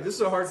I'm saying. This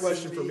is a hard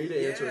question for me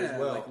to answer Yeah, as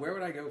well. Like, where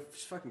would I go?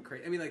 Just fucking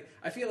crazy. I mean, like,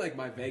 I feel like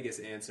my Vegas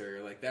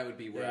answer, like, that would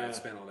be where Yeah. I'd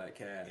spend all that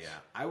cash. Yeah,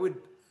 I would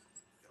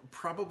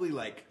probably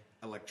like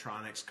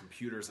electronics,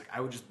 computers. Like,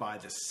 I would just buy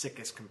the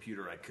sickest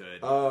computer I could.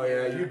 Oh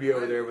yeah, you'd be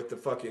over there with the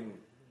fucking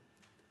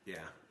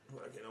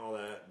all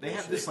that. They have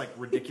bullshit. this like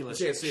ridiculous.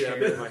 You can't see that.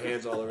 I got my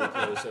hands all over the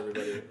place.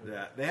 Everybody.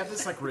 Yeah, they have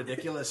this like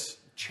ridiculous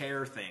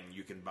chair thing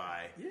you can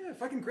buy. Yeah,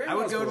 fucking I grandma's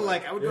would go to boy.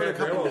 like I would go to a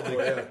couple Grandma's of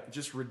Boy, yeah.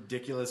 just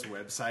ridiculous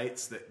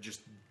websites that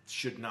just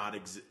should not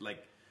exist.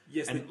 Like,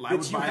 Yes, and that I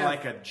would you buy have-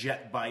 like a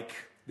jet bike.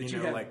 that You you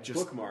know, have like just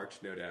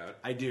bookmarked, no doubt.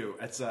 I do.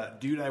 It's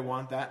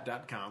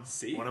dudeiwantthat.com.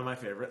 See? One of my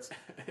favorites.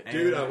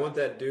 Dude, I want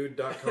that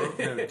dude.com.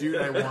 No,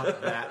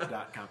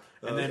 dudeiwantthat.com.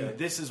 And Okay. then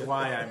this is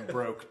why I'm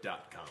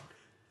broke.com.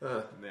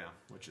 Yeah,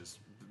 which is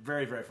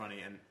very, very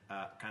funny and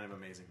kind of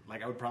amazing.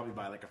 Like, I would probably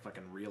buy like a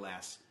fucking real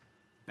ass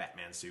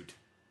Batman suit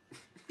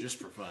just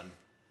for fun.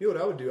 You know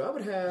what I would do? I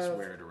would Just have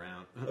wear it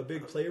around. a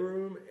big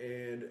playroom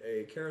and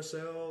a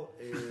carousel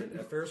and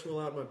a Ferris wheel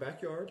out in my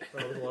backyard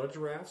with a lot of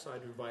giraffes.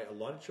 I'd invite a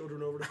lot of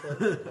children over to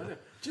play.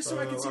 Just so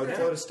I can see I would that.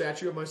 float a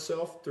statue of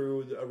myself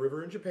through a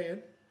river in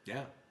Japan.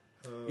 Yeah.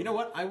 You know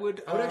what? I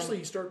would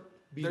actually start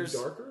being there's-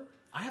 darker.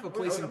 I have a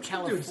place in I'm gonna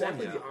California. do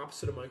exactly the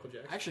opposite of Michael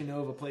Jackson. I actually know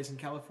of a place in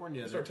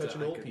California. Start that,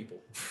 touching I old could-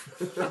 people.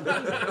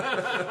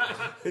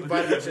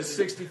 Invite a bunch of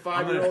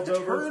 65-year-olds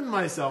over. Turn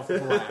myself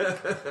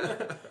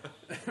black.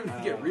 I'm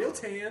gonna get real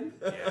tan.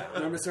 Yeah. And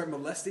I'm gonna start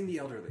molesting the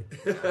elderly.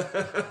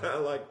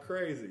 like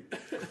crazy.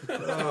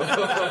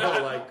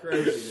 Like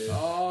crazy, dude.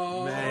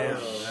 Oh Man,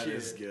 that shit.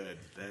 is good.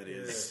 That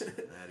is.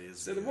 That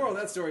is. So the moral of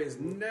that story is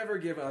never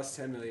give us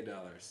 $10 million.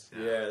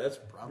 Yeah, that's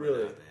Probably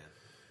really. not,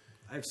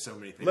 man. I have so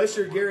many things. Unless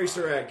you're Gary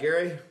Surratt.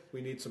 Gary,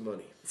 we need some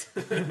money.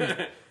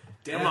 Dad,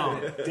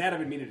 I've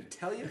been meaning to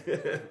tell you.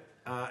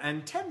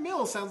 And 10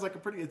 mil sounds like a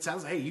pretty. It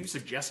sounds. Hey, you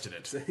suggested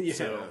it. Yeah.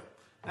 So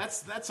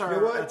that's our You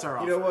know what? that's our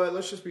offer. You know what?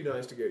 Let's just be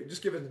nice to Gary.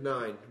 Just give it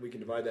 9. We can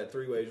divide that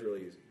 3 ways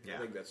really easy. Yeah, I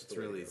think that's it's the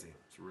way real to go. easy.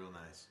 It's real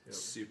nice.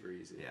 Super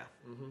easy. Yeah.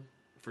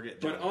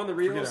 Forget. But on the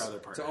reels,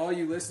 to all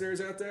you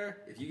listeners out there,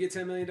 if you get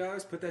 $10 million,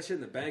 put that shit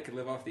in the bank and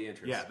live off the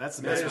interest. Yeah, that's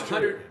Man,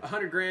 true.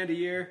 $100,000 a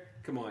year.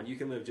 Come on, you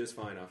can live just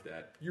fine off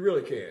that. You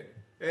really can.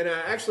 And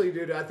actually,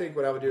 dude, I think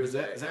what I would do is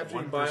Is that after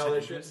you 1% buy all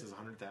this shit, interest? Is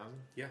 100,000?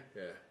 Yeah.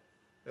 yeah,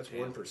 that's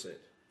 1%.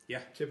 Yeah.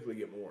 Typically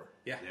get more,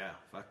 Yeah. Yeah,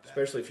 fuck that.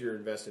 especially if you're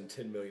investing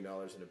 $10 million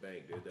in a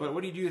bank, dude. But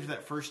what do you do for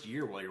that first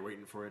year while you're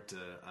waiting for it to?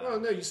 Well,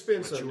 no, you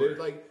spend some, mature? dude.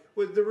 Like,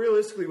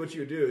 realistically, what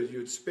you would do is you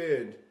would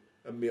spend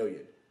 $1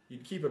 million.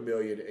 You'd keep $1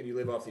 million, and you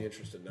live off the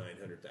interest of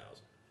 900,000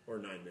 or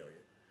 $9 million.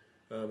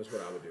 That's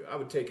what I would do. I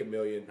would take $1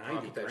 million,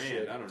 pocket that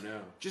shit. I don't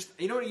know. Just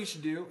you know what you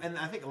should do, and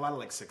I think a lot of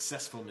like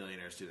successful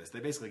millionaires do this. They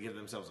basically give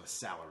themselves a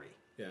salary.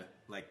 Yeah,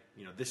 Like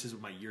this is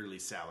my yearly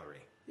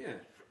salary. Yeah.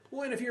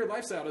 Well, and if your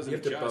lifestyle doesn't you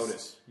have to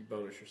adjust,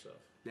 bonus yourself.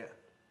 Yeah.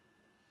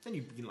 Then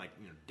you can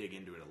dig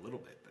into it a little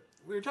bit. But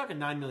we were talking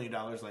 $9 million.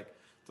 Like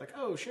it's like,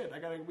 oh shit,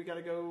 we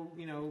gotta go.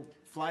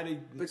 Fly to.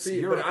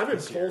 But I'm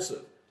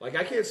impulsive. Like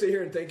I can't sit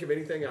here and think of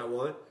anything I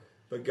want.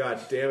 But god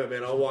damn it,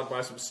 man, I'll walk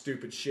by some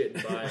stupid shit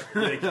and buy it.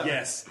 like,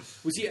 yes.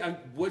 Well, see,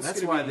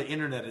 That's why the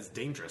internet is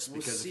dangerous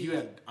because if you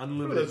had What are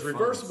unlimited those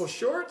reversible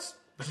shorts?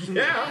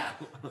 Yeah.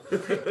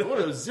 What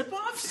are those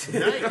zip-offs?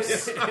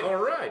 Nice. All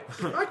right.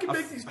 I can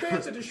make these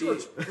pants into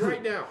shorts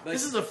right now.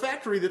 This is a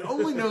factory that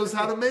only knows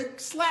how to make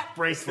slap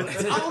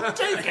bracelets. I'll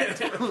take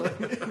it.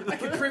 I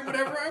can print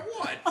whatever I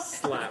want.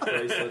 Slap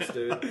bracelets,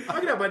 dude. I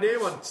can have my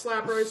name on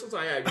slap bracelets.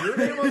 I have your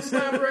name on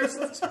slap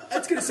bracelets.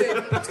 It's gonna say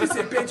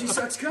Benji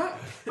sucks cock.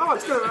 Oh,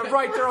 it's gonna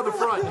right there on the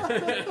front.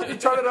 You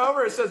turn it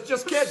over, it says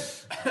 "just kidding."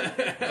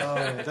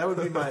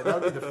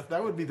 That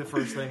would be the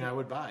first thing I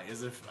would buy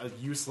is if a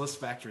useless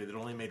factory that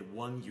only made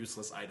one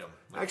useless item.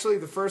 Actually,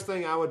 the first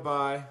thing I would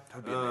buy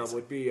amazing.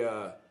 would be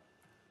a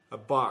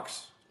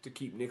box to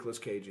keep Nicolas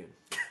Cage in,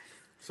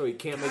 so he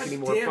can't make any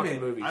more damn fucking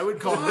it. movies. I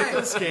would call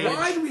Nicolas Cage.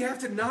 Why do we have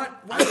to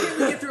not? Why can't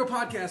we get through a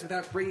podcast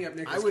without bringing up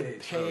Nicolas I would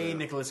Cage? pay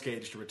Nicolas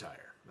Cage to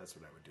retire. That's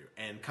what I would do,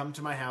 and come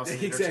to my house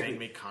and entertain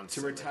me To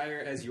constantly.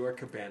 retire as your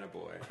cabana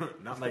boy.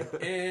 Not like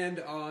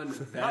And on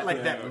that not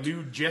like that note,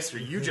 lewd gesture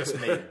you just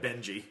made,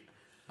 Benji.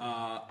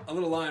 a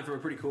little line from a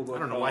pretty cool book. I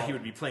don't know why he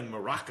would be playing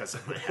maracas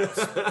at my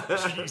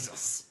house.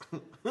 Jesus.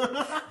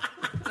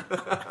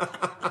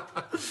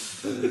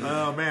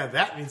 Oh man,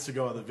 that needs to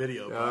go on the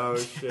video. Oh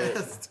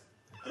shit.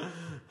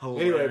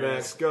 Hilarious. Anyway,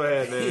 Max, go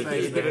ahead, man.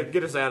 Thanks,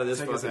 Get us out of this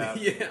Take us fucking.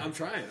 out. Yeah, I'm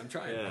trying.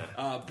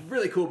 Yeah.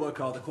 Really cool book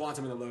called The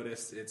Quantum and the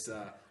Lotus. It's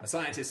a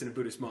scientist and a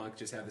Buddhist monk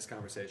just have this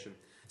conversation.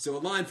 So a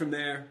line from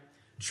there: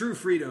 true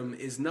freedom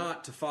is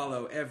not to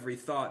follow every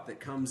thought that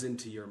comes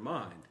into your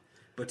mind,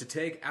 but to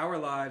take our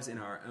lives in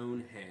our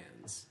own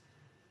hands.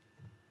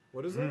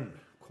 What is that?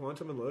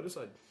 Quantum and Lotus?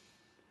 That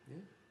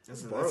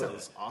borrow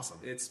sounds awesome.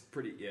 It's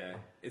pretty,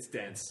 it's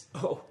dense.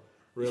 Oh,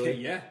 really?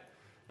 Yeah.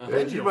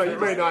 You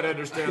may not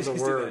understand the Just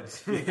do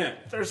words. that. Yeah.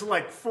 There's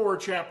like 4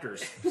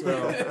 chapters. So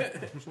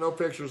there's no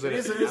pictures in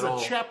It it. is at a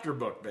all. chapter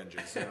book,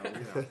 Benji. So,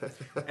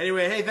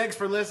 Anyway, hey, thanks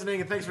for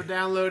listening and thanks for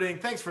downloading.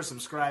 Thanks for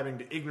subscribing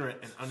to Ignorant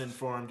and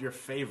Uninformed, your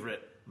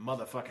favorite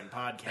motherfucking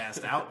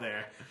podcast out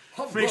there.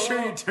 Make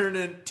sure you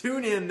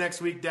tune in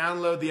next week.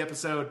 Download the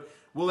episode.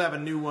 We'll have a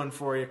new one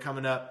for you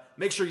coming up.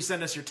 Make sure you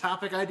send us your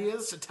topic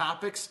ideas to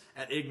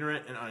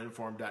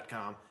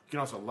topics@ignorantanduninformed.com. You can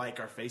also like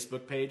our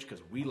Facebook page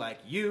because we like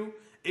you.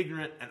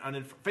 Ignorant and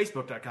uninformed.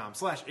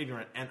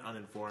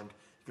 Facebook.com/ignorantanduninformed.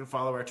 You can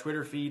follow our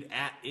Twitter feed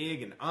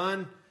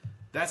 @ig&un.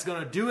 That's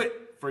going to do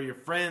it for your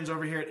friends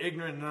over here at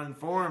Ignorant and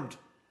Uninformed.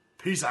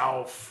 Peace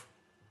out.